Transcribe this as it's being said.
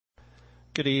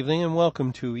Good evening and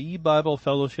welcome to E-Bible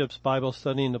Fellowship's Bible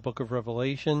study in the book of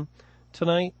Revelation.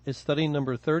 Tonight is study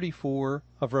number 34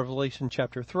 of Revelation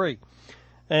chapter 3.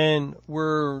 And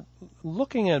we're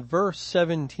looking at verse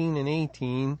 17 and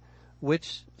 18,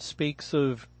 which speaks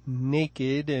of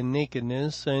naked and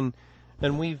nakedness. And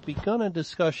we've begun a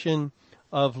discussion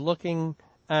of looking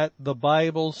at the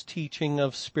Bible's teaching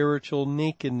of spiritual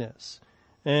nakedness.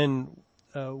 And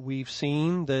we've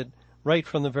seen that right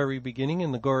from the very beginning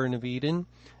in the Garden of Eden,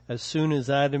 as soon as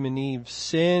Adam and Eve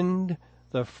sinned,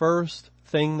 the first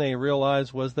thing they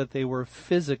realized was that they were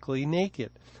physically naked.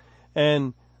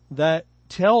 And that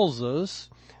tells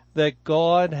us that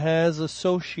God has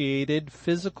associated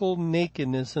physical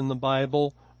nakedness in the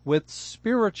Bible with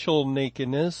spiritual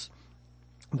nakedness.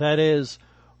 That is,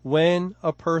 when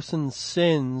a person's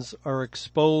sins are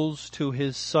exposed to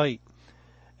his sight.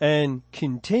 And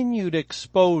continued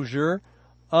exposure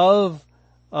of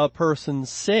a person's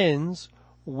sins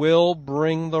will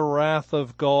bring the wrath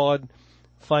of God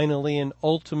finally in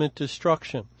ultimate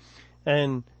destruction.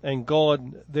 And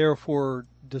God therefore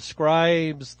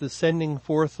describes the sending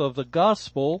forth of the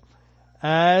gospel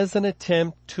as an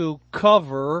attempt to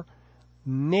cover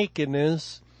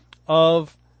nakedness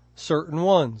of certain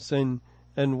ones. And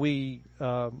we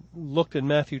looked at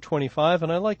Matthew 25,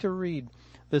 and I'd like to read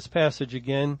this passage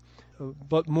again,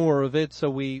 but more of it, so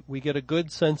we get a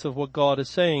good sense of what God is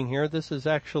saying here. This is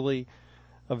actually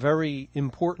a very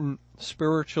important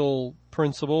spiritual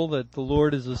principle that the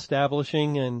Lord is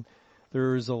establishing, and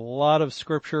there's a lot of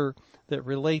scripture that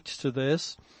relates to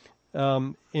this.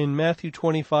 In Matthew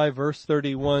 25, verse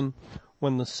 31,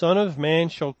 when the Son of Man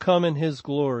shall come in his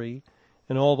glory,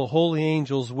 and all the holy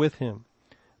angels with him,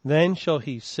 then shall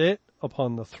he sit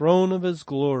upon the throne of his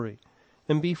glory.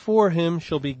 And before him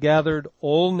shall be gathered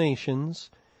all nations,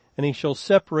 and he shall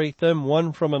separate them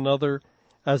one from another,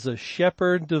 as a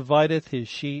shepherd divideth his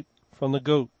sheep from the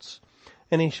goats.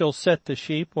 And he shall set the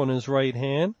sheep on his right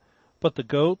hand, but the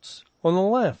goats on the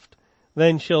left.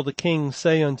 Then shall the king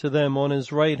say unto them on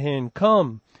his right hand,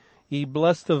 Come, ye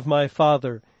blessed of my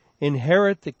Father,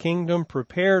 inherit the kingdom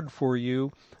prepared for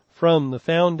you from the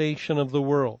foundation of the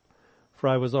world. For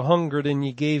I was a hungered, and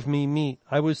ye gave me meat.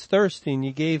 I was thirsty, and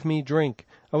ye gave me drink.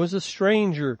 I was a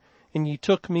stranger, and ye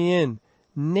took me in.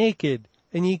 Naked,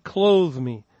 and ye clothed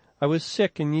me. I was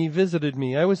sick, and ye visited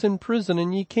me. I was in prison,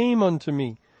 and ye came unto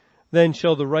me. Then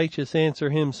shall the righteous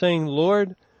answer him, saying,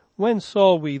 Lord, when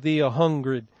saw we thee a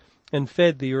hungered, and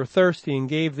fed thee, or thirsty, and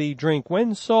gave thee drink?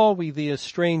 When saw we thee a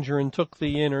stranger, and took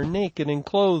thee in, or naked, and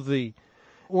clothed thee?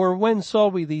 Or when saw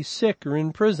we thee sick, or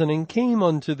in prison, and came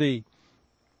unto thee?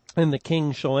 And the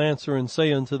king shall answer and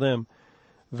say unto them,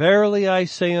 Verily I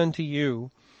say unto you,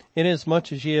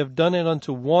 inasmuch as ye have done it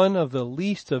unto one of the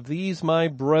least of these my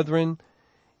brethren,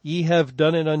 ye have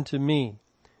done it unto me.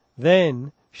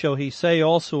 Then shall he say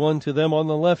also unto them on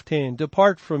the left hand,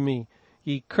 Depart from me,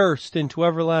 ye cursed, into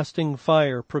everlasting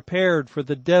fire, prepared for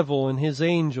the devil and his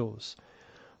angels.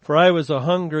 For I was a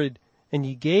hungered, and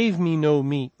ye gave me no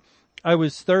meat. I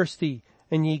was thirsty,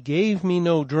 and ye gave me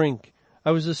no drink. I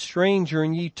was a stranger,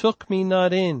 and ye took me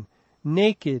not in.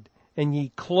 Naked, and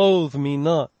ye clothed me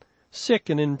not. Sick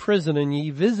and in prison, and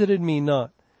ye visited me not.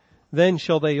 Then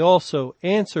shall they also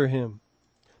answer him,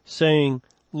 saying,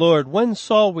 Lord, when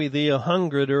saw we thee a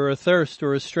hungered, or athirst,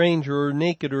 or a stranger, or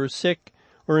naked, or sick,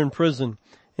 or in prison,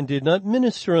 and did not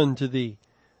minister unto thee?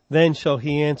 Then shall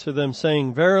he answer them,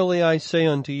 saying, Verily I say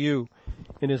unto you,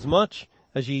 inasmuch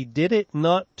as ye did it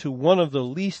not to one of the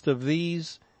least of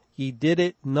these, ye did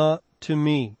it not to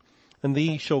me. And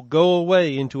these shall go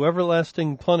away into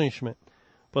everlasting punishment,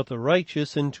 but the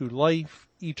righteous into life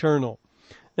eternal.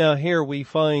 Now here we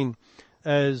find,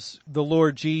 as the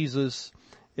Lord Jesus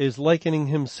is likening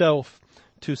himself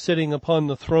to sitting upon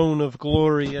the throne of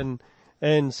glory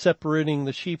and separating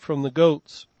the sheep from the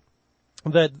goats,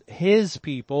 that his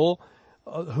people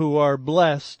who are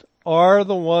blessed are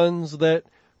the ones that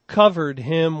covered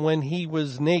him when he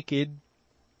was naked.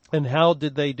 And how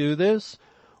did they do this?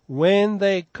 When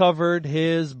they covered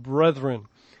his brethren.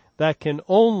 That can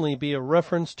only be a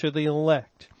reference to the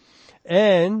elect.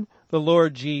 And the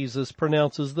Lord Jesus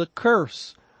pronounces the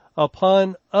curse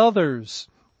upon others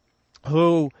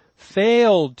who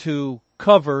failed to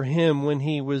cover him when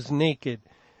he was naked.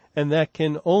 And that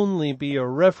can only be a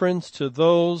reference to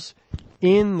those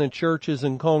in the churches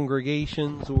and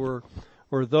congregations or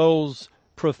those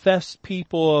professed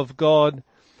people of God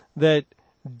that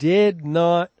did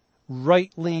not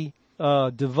rightly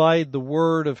divide the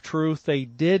word of truth. They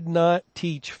did not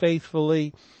teach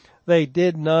faithfully. They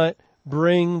did not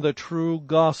bring the true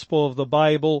gospel of the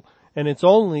Bible, and it's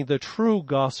only the true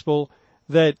gospel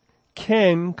that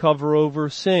can cover over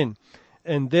sin.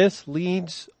 And this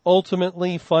leads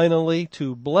ultimately, finally,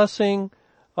 to blessing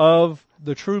of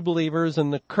the true believers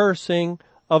and the cursing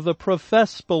of the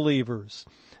professed believers.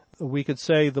 We could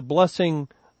say the blessing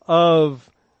of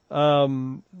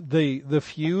the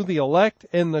few, the elect,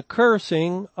 and the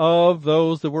cursing of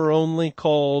those that were only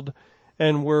called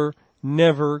and were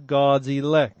never God's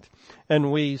elect.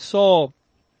 And we saw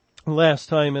last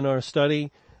time in our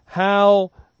study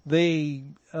how the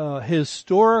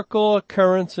historical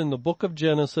occurrence in the book of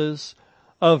Genesis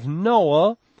of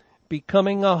Noah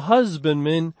becoming a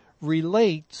husbandman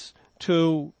relates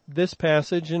to this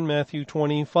passage in Matthew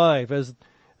 25.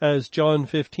 As John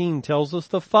 15 tells us,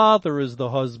 the Father is the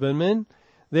husbandman.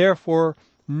 Therefore,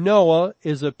 Noah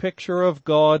is a picture of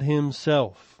God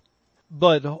himself.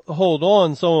 But hold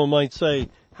on, someone might say,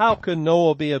 how could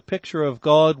Noah be a picture of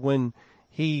God when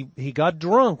he got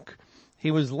drunk? He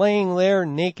was laying there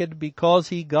naked because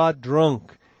he got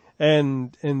drunk.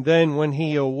 And then when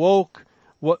he awoke,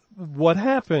 what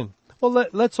happened? Well,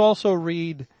 let's also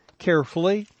read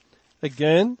carefully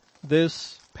again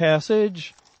this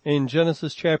passage in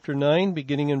Genesis chapter 9,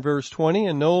 beginning in verse 20.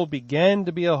 And Noah began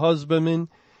to be a husbandman,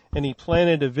 and he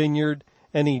planted a vineyard,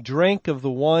 and he drank of the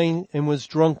wine and was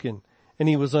drunken, and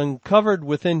he was uncovered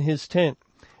within his tent.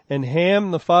 And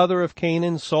Ham, the father of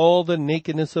Canaan, saw the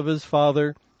nakedness of his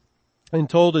father, and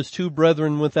told his two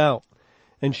brethren without.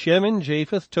 And Shem and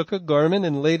Japheth took a garment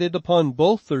and laid it upon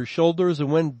both their shoulders,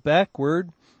 and went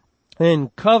backward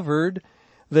and covered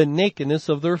the nakedness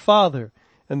of their father,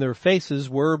 and their faces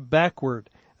were backward,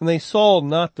 and they saw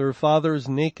not their father's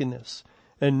nakedness.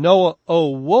 And Noah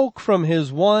awoke from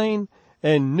his wine,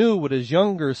 and knew what his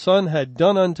younger son had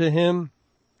done unto him.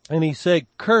 And he said,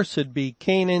 Cursed be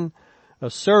Canaan, a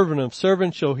servant of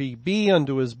servants shall he be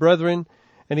unto his brethren.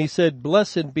 And he said,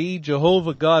 Blessed be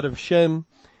Jehovah God of Shem,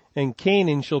 and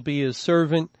Canaan shall be his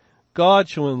servant. God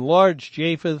shall enlarge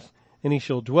Japheth, and he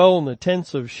shall dwell in the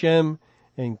tents of Shem,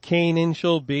 and Canaan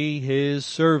shall be his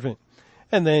servant.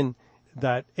 And then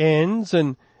that ends,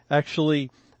 and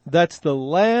actually that's the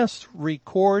last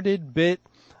recorded bit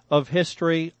of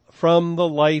history from the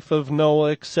life of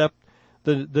Noah, except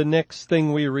the next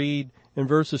thing we read in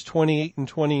verses 28 and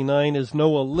 29 is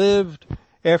Noah lived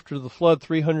after the flood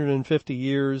 350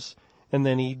 years, and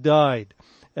then he died.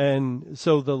 And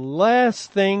so the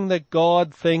last thing that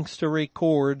God thinks to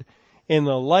record in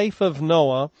the life of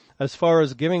Noah, as far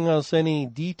as giving us any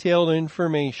detailed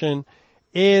information,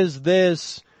 is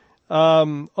this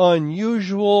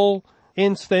unusual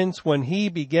instance when he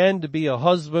began to be a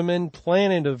husbandman,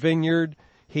 planted a vineyard,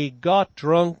 he got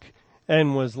drunk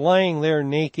and was lying there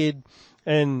naked,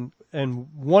 and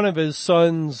one of his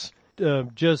sons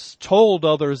just told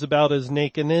others about his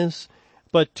nakedness,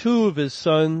 but two of his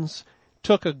sons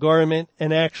took a garment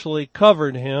and actually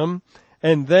covered him.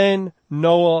 And then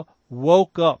Noah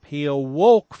woke up. He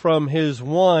awoke from his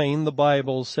wine, the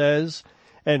Bible says.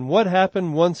 And what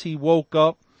happened once he woke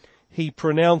up? He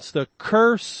pronounced a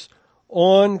curse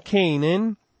on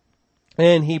Canaan,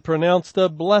 and he pronounced a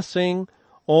blessing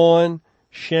on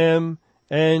Shem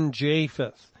and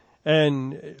Japheth.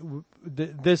 And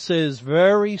this is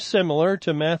very similar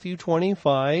to Matthew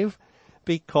 25,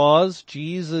 because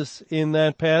Jesus in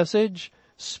that passage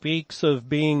speaks of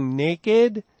being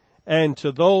naked, and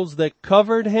to those that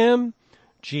covered him,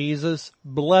 Jesus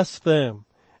blessed them.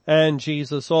 And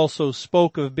Jesus also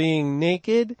spoke of being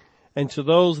naked, and to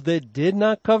those that did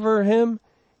not cover him,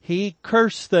 he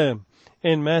cursed them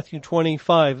in Matthew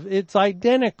 25. It's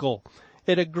identical.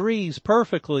 It agrees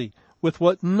perfectly with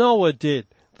what Noah did.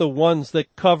 The ones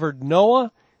that covered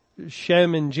Noah,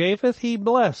 Shem and Japheth, he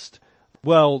blessed.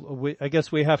 Well, I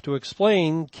guess we have to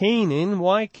explain Canaan.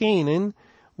 Why Canaan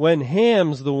when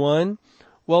Ham's the one?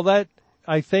 Well, that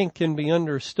I think can be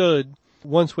understood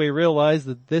once we realize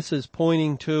that this is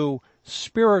pointing to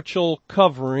spiritual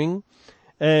covering,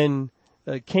 and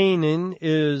Canaan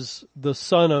is the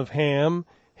son of Ham.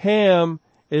 Ham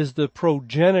is the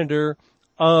progenitor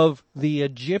of the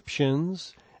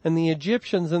Egyptians, and the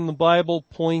Egyptians in the Bible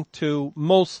point to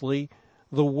mostly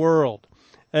the world.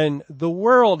 And the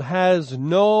world has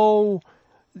no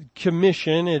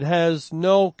commission, it has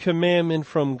no commandment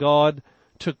from God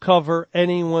to cover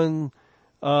anyone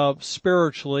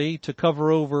spiritually, to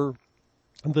cover over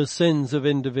the sins of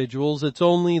individuals. It's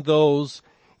only those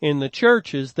in the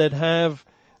churches that have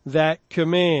that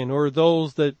command, or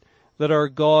those that are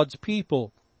God's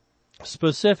people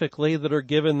specifically that are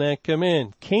given that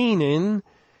command. Canaan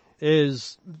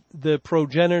is the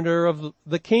progenitor of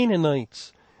the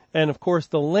Canaanites. And of course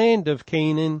the land of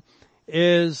Canaan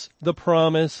is the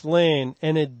promised land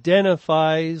and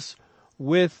identifies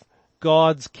with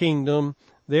God's kingdom.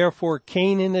 Therefore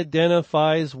Canaan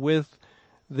identifies with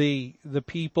the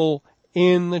people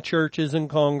in the churches and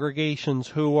congregations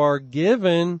who are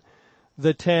given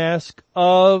the task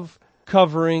of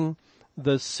covering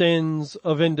the sins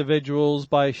of individuals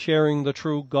by sharing the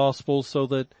true gospel so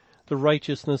that the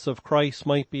righteousness of Christ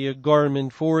might be a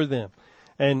garment for them.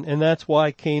 And that's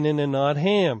why Canaan and not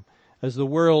Ham, as the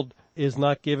world is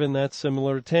not given that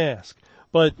similar task.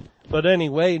 But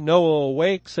anyway, Noah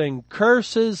awakes and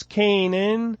curses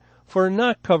Canaan for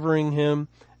not covering him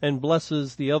and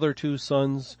blesses the other two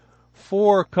sons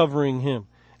for covering him.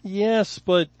 Yes,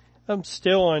 but I'm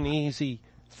still uneasy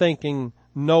thinking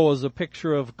Noah's a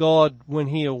picture of God when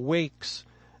he awakes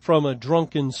from a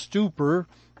drunken stupor.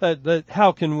 That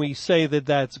how can we say that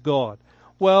that's God?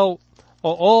 Well,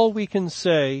 all we can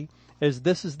say is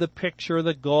this is the picture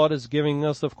that God is giving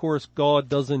us. Of course, God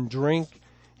doesn't drink.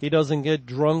 He doesn't get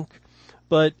drunk,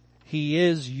 but he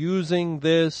is using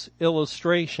this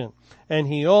illustration. And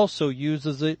he also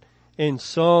uses it in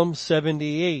Psalm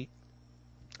 78,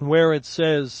 where it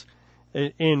says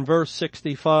in verse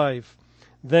 65,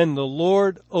 "Then the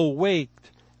Lord awaked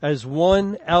as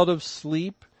one out of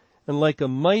sleep, and like a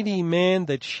mighty man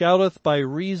that shouteth by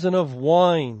reason of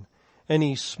wine. And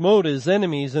he smote his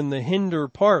enemies in the hinder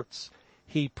parts.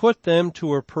 He put them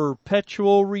to a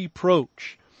perpetual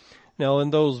reproach." Now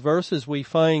in those verses we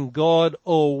find God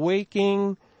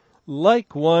awaking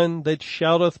like one that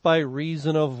shouteth by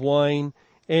reason of wine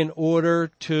in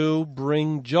order to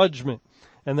bring judgment.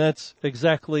 And that's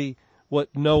exactly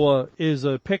what Noah is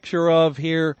a picture of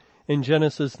here in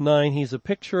Genesis 9. He's a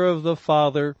picture of the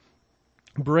Father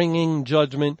bringing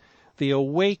judgment. The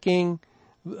awaking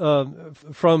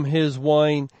from his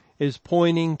wine is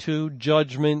pointing to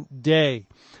Judgment Day.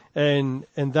 And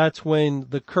that's when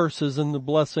the curses and the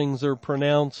blessings are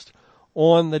pronounced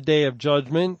on the day of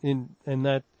judgment. And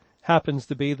that happens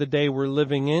to be the day we're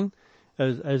living in,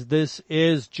 as this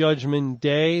is Judgment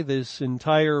Day, this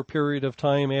entire period of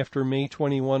time after May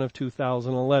 21 of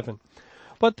 2011.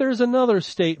 But there's another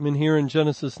statement here in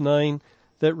Genesis 9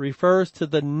 that refers to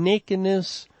the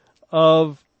nakedness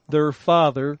of their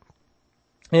father.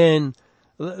 And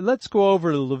let's go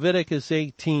over to Leviticus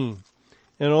 18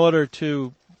 in order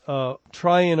to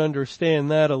try and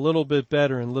understand that a little bit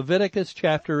better. In Leviticus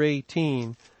chapter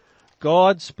 18,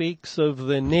 God speaks of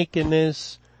the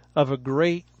nakedness of a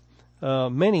great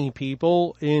many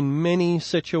people in many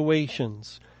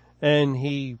situations. And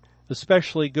he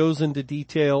especially goes into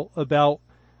detail about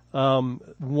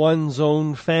one's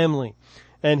own family.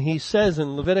 And he says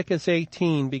in Leviticus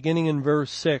 18, beginning in verse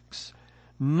 6,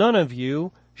 "None of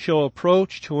you shall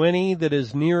approach to any that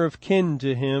is near of kin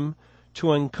to him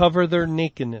to uncover their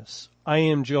nakedness. I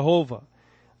am Jehovah.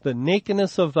 The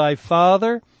nakedness of thy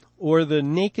father or the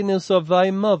nakedness of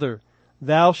thy mother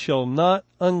thou shalt not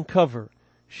uncover.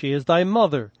 She is thy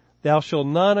mother. Thou shalt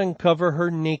not uncover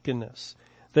her nakedness.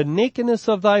 The nakedness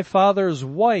of thy father's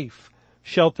wife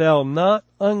shalt thou not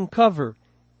uncover.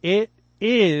 It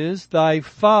is thy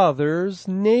father's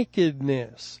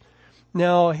nakedness."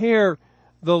 Now here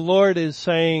the Lord is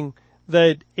saying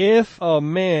that if a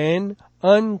man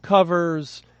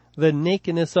uncovers the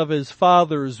nakedness of his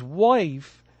father's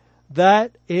wife,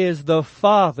 that is the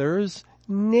father's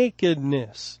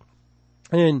nakedness.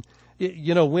 And,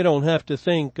 you know, we don't have to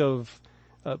think of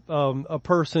a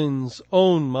person's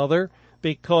own mother,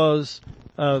 because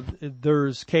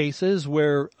there's cases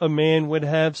where a man would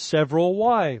have several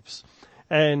wives.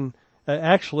 And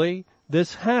actually,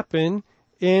 this happened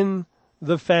in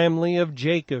the family of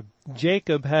Jacob.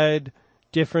 Jacob had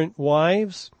different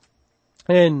wives,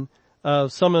 and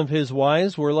some of his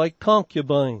wives were like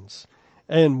concubines.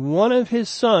 And one of his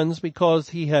sons, because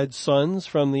he had sons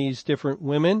from these different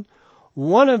women,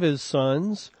 one of his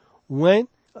sons went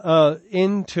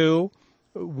into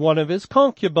one of his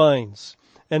concubines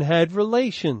and had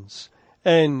relations.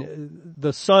 And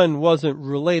the son wasn't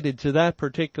related to that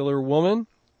particular woman,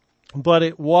 but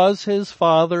it was his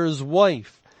father's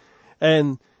wife.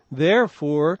 And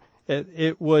therefore,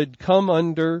 it would come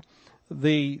under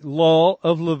the law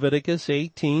of Leviticus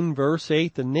 18, verse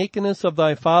 8, "The nakedness of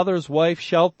thy father's wife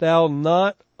shalt thou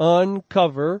not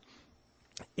uncover.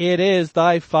 It is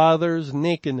thy father's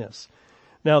nakedness."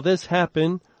 Now this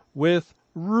happened with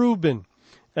Reuben.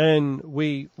 And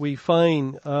we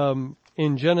find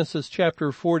in Genesis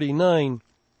chapter 49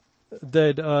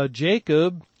 that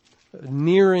Jacob,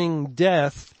 nearing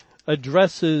death,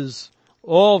 addresses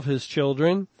all of his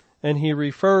children, and he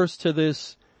refers to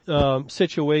this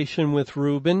situation with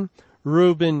Reuben.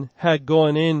 Reuben had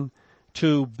gone in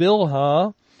to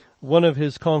Bilhah, one of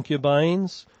his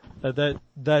concubines.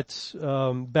 That's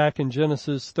back in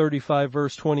Genesis 35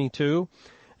 verse 22.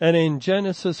 And in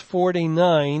Genesis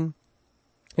 49,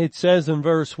 it says in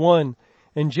verse 1,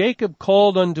 "And Jacob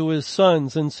called unto his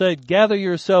sons and said, Gather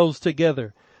yourselves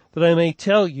together, that I may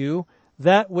tell you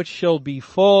that which shall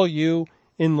befall you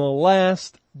in the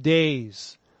last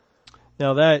days."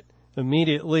 Now that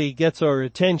immediately gets our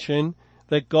attention,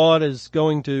 that God is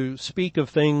going to speak of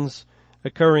things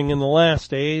occurring in the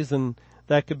last days, and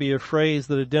that could be a phrase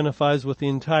that identifies with the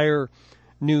entire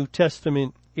New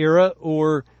Testament era,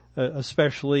 or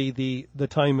especially the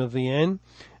time of the end.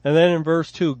 And then in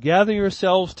verse 2, "Gather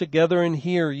yourselves together and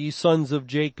hear, ye sons of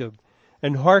Jacob,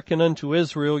 and hearken unto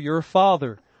Israel your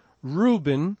father.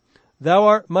 Reuben, thou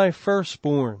art my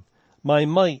firstborn, my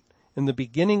might, and the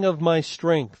beginning of my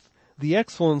strength, the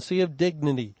excellency of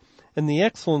dignity, and the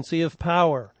excellency of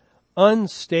power.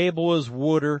 Unstable as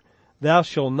water, thou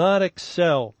shalt not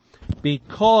excel,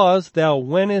 because thou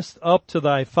wentest up to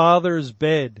thy father's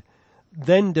bed.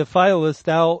 Then defilest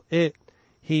thou it.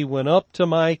 He went up to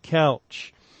my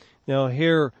couch." Now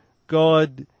here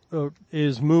God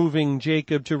is moving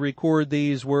Jacob to record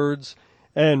these words.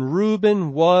 And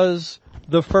Reuben was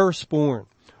the firstborn.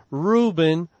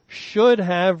 Reuben should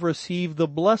have received the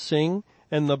blessing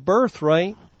and the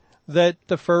birthright that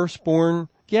the firstborn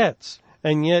gets,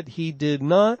 and yet he did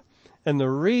not. And the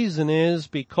reason is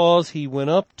because he went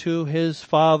up to his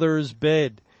father's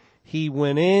bed. He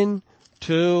went in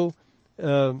to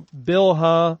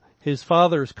Bilhah, his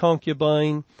father's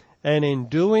concubine, and in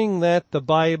doing that, the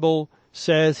Bible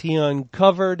says he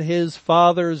uncovered his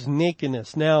father's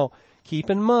nakedness. Now, keep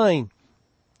in mind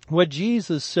what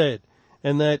Jesus said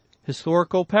in that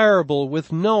historical parable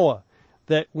with Noah,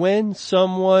 that when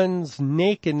someone's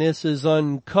nakedness is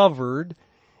uncovered,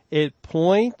 it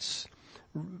points,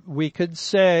 we could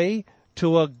say,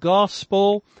 to a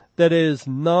gospel that is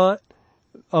not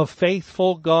a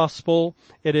faithful gospel.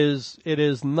 It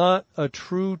is not a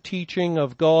true teaching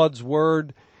of God's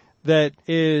word that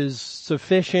is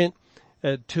sufficient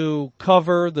to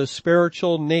cover the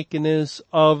spiritual nakedness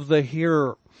of the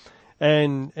hearer.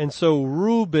 And so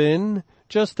Reuben,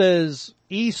 just as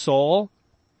Esau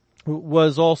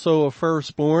was also a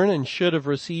firstborn and should have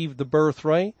received the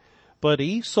birthright, but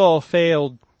Esau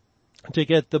failed to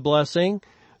get the blessing,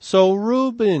 so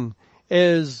Reuben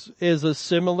is a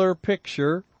similar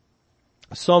picture,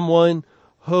 someone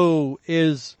who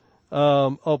is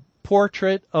a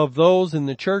portrait of those in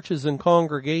the churches and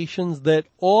congregations that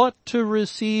ought to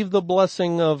receive the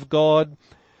blessing of God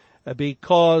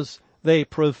because they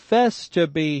profess to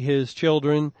be his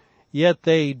children, yet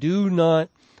they do not.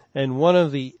 And one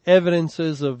of the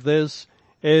evidences of this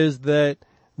is that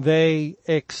they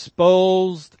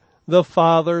exposed the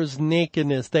father's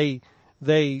nakedness.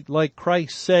 They, like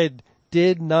Christ said,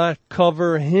 did not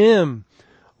cover him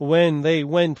when they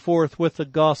went forth with the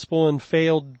gospel and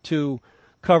failed to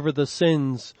cover the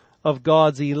sins of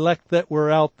God's elect that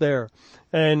were out there.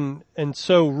 And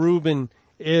so Reuben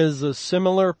is a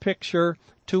similar picture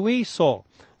to Esau,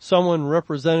 someone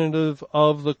representative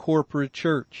of the corporate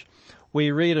church.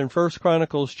 We read in 1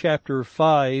 Chronicles chapter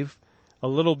 5 a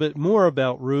little bit more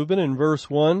about Reuben in verse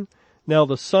 1. "Now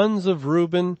the sons of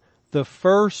Reuben, the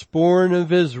firstborn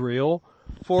of Israel,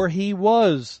 for he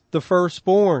was the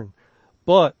firstborn.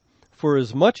 But for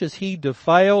as much as he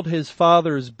defiled his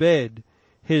father's bed,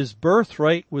 his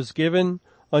birthright was given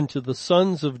unto the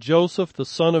sons of Joseph, the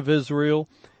son of Israel,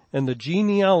 and the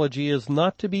genealogy is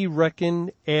not to be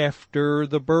reckoned after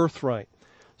the birthright."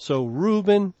 So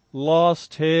Reuben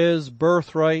lost his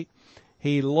birthright.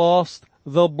 He lost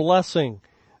the blessing.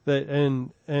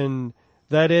 And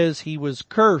that is, he was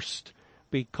cursed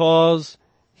because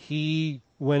he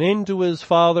went into his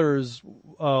father's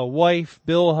wife,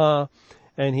 Bilhah,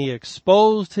 and he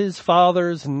exposed his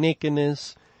father's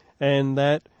nakedness, and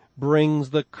that brings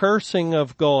the cursing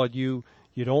of God. You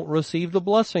don't receive the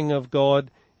blessing of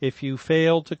God if you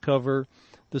fail to cover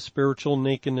the spiritual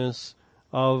nakedness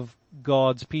of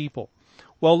God's people.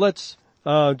 Well, let's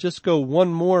just go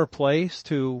one more place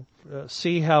to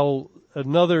see how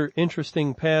another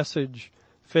interesting passage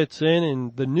fits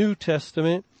in the New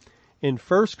Testament. In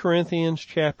 1 Corinthians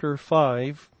chapter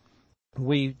 5,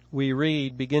 we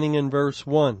read, beginning in verse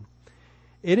 1,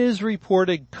 "It is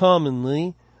reported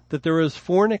commonly that there is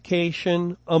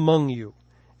fornication among you,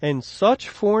 and such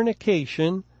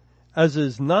fornication as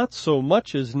is not so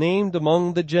much as named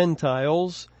among the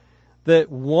Gentiles,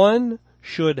 that one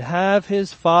should have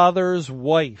his father's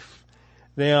wife."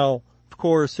 Now, of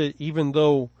course, even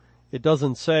though it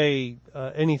doesn't say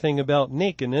anything about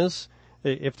nakedness,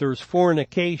 if there's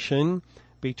fornication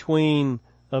between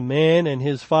a man and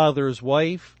his father's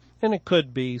wife, and it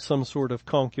could be some sort of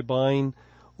concubine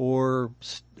or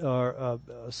a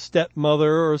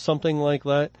stepmother or something like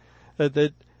that,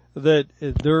 that that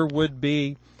there would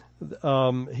be,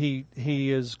 he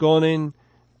has gone in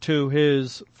to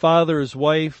his father's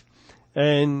wife,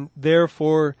 and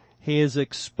therefore he has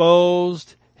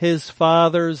exposed his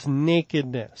father's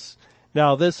nakedness.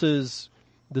 Now this is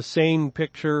the same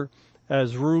picture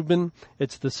as Reuben.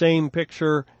 It's the same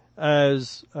picture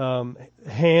as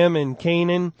Ham and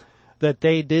Canaan, that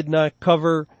they did not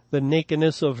cover the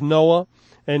nakedness of Noah.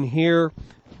 And here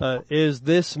is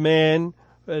this man,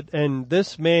 and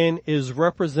this man is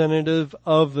representative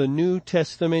of the New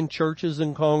Testament churches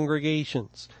and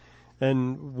congregations.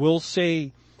 And we'll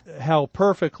see how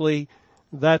perfectly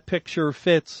that picture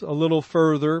fits a little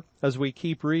further as we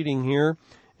keep reading here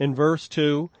in verse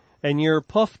 2. And ye are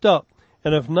puffed up,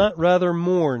 and have not rather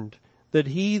mourned, that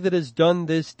he that has done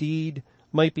this deed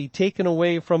might be taken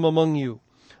away from among you.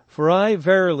 For I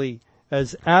verily,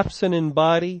 as absent in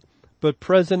body, but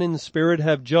present in spirit,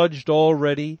 have judged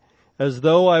already, as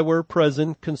though I were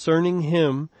present, concerning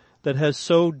him that has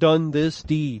so done this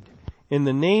deed. In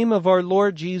the name of our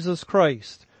Lord Jesus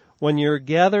Christ, when ye are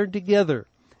gathered together,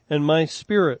 and my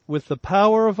spirit with the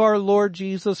power of our Lord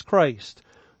Jesus Christ,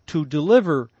 to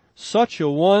deliver such a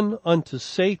one unto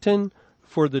Satan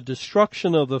for the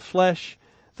destruction of the flesh,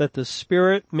 that the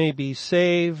spirit may be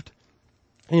saved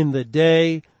in the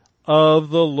day of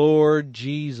the Lord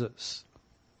Jesus.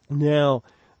 Now,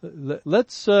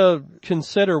 let's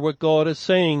consider what God is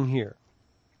saying here.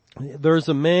 There's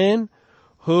a man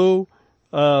who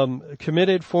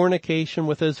committed fornication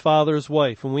with his father's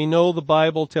wife, and we know the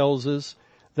Bible tells us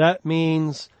that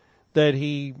means that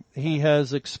he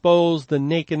has exposed the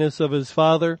nakedness of his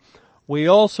father. We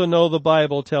also know the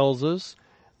Bible tells us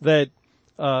that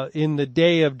in the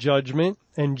day of judgment,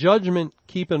 and judgment,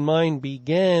 keep in mind,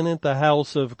 began at the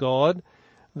house of God,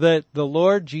 that the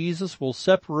Lord Jesus will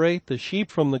separate the sheep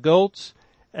from the goats.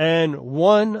 And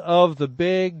one of the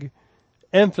big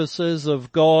emphasis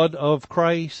of God, of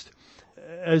Christ,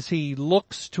 as he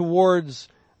looks towards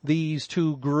these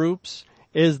two groups,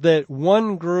 is that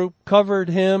one group covered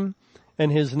him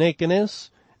and his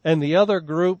nakedness, and the other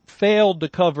group failed to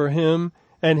cover him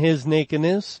and his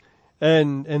nakedness,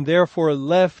 and therefore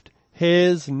left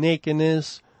his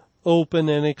nakedness open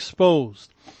and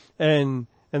exposed. And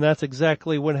that's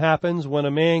exactly what happens when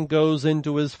a man goes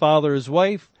into his father's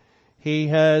wife. He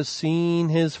has seen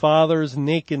his father's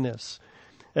nakedness.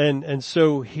 And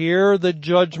so here the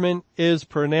judgment is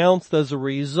pronounced as a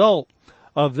result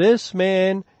of this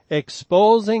man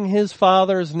exposing his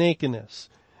father's nakedness.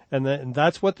 And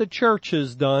that's what the church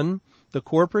has done, the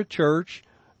corporate church,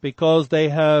 because they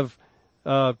have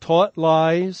taught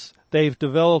lies. They've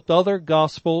developed other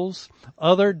gospels,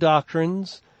 other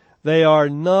doctrines. They are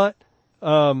not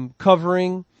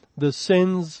covering the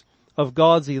sins of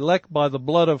God's elect by the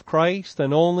blood of Christ,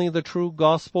 and only the true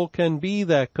gospel can be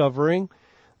that covering.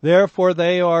 Therefore,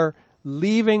 they are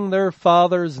leaving their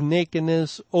father's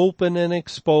nakedness open and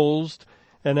exposed,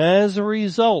 and as a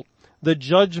result, the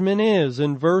judgment is,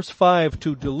 in verse 5,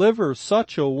 to deliver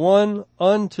such a one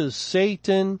unto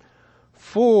Satan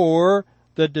for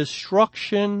the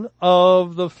destruction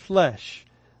of the flesh,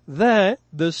 that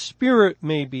the spirit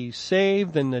may be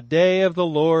saved in the day of the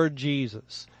Lord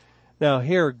Jesus. Now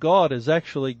here God is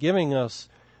actually giving us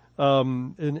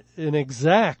an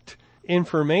exact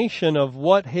information of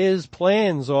what his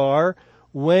plans are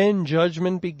when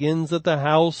judgment begins at the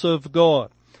house of God.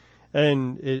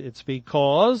 And it's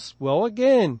because, well,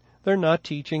 again, they're not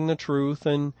teaching the truth,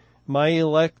 and my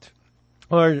elect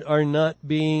are not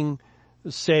being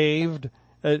saved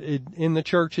in the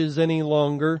churches any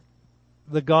longer.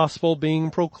 The gospel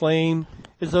being proclaimed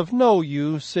is of no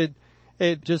use. It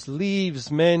just leaves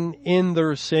men in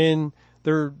their sin.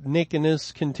 Their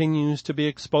nakedness continues to be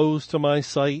exposed to my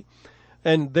sight.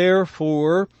 And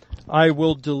therefore, I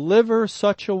will deliver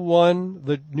such a one,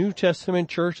 the New Testament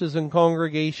churches and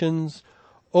congregations,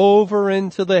 over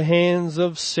into the hands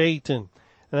of Satan.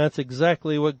 And that's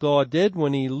exactly what God did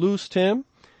when he loosed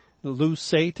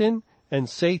Satan, and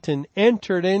Satan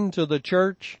entered into the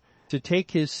church to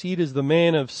take his seat as the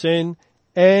man of sin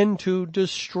and to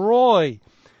destroy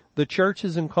the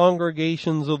churches and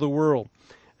congregations of the world.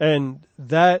 And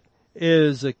that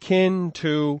is akin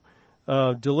to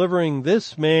delivering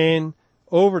this man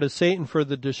over to Satan for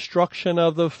the destruction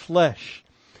of the flesh.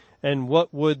 And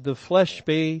what would the flesh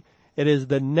be? It is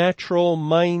the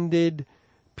natural-minded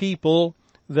people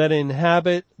that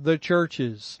inhabit the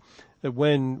churches.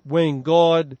 When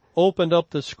God opened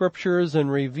up the scriptures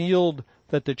and revealed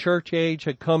that the church age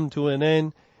had come to an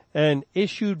end and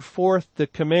issued forth the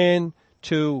command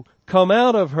to come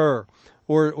out of her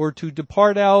or to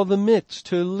depart out of the midst,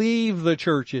 to leave the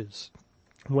churches.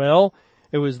 Well,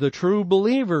 it was the true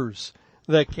believers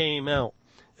that came out.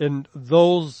 And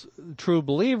those true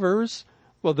believers,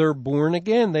 well, they're born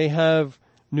again. They have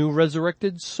new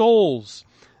resurrected souls.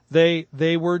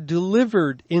 They were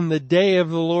delivered in the day of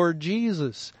the Lord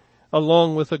Jesus,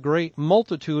 along with a great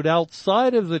multitude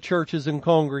outside of the churches and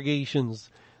congregations.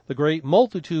 The great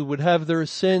multitude would have their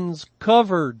sins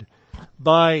covered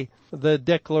by the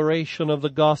declaration of the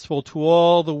gospel to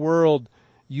all the world,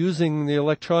 using the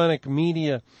electronic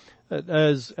media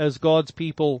as God's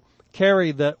people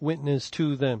carried that witness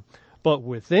to them. But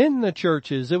within the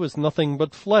churches, it was nothing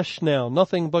but flesh now,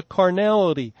 nothing but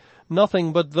carnality,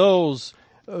 nothing but those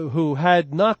who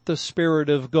had not the Spirit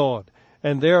of God,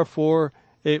 and therefore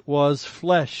it was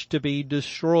flesh to be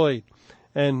destroyed.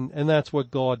 And that's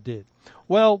what God did.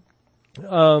 Well,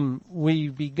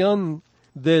 we've begun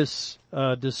this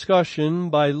discussion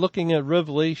by looking at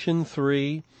Revelation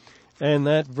 3 and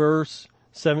that verses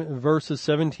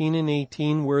 17 and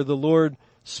 18, where the Lord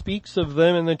speaks of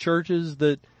them in the churches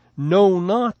that know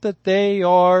not that they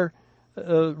are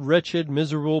wretched,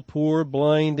 miserable, poor,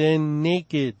 blind, and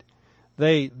naked.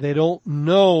 They don't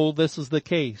know this is the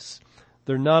case.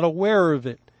 They're not aware of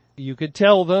it. You could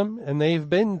tell them, and they've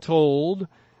been told,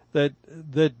 that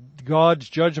God's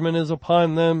judgment is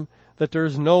upon them, that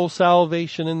there's no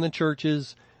salvation in the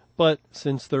churches, but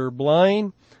since they're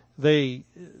blind, they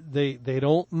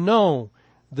don't know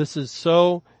this is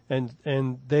so, and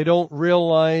they don't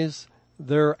realize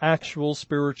their actual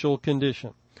spiritual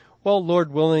condition. Well,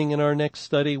 Lord willing, in our next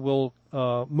study, we'll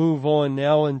move on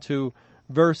now into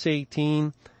verse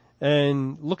 18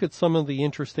 and look at some of the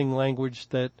interesting language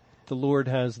that the Lord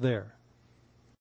has there.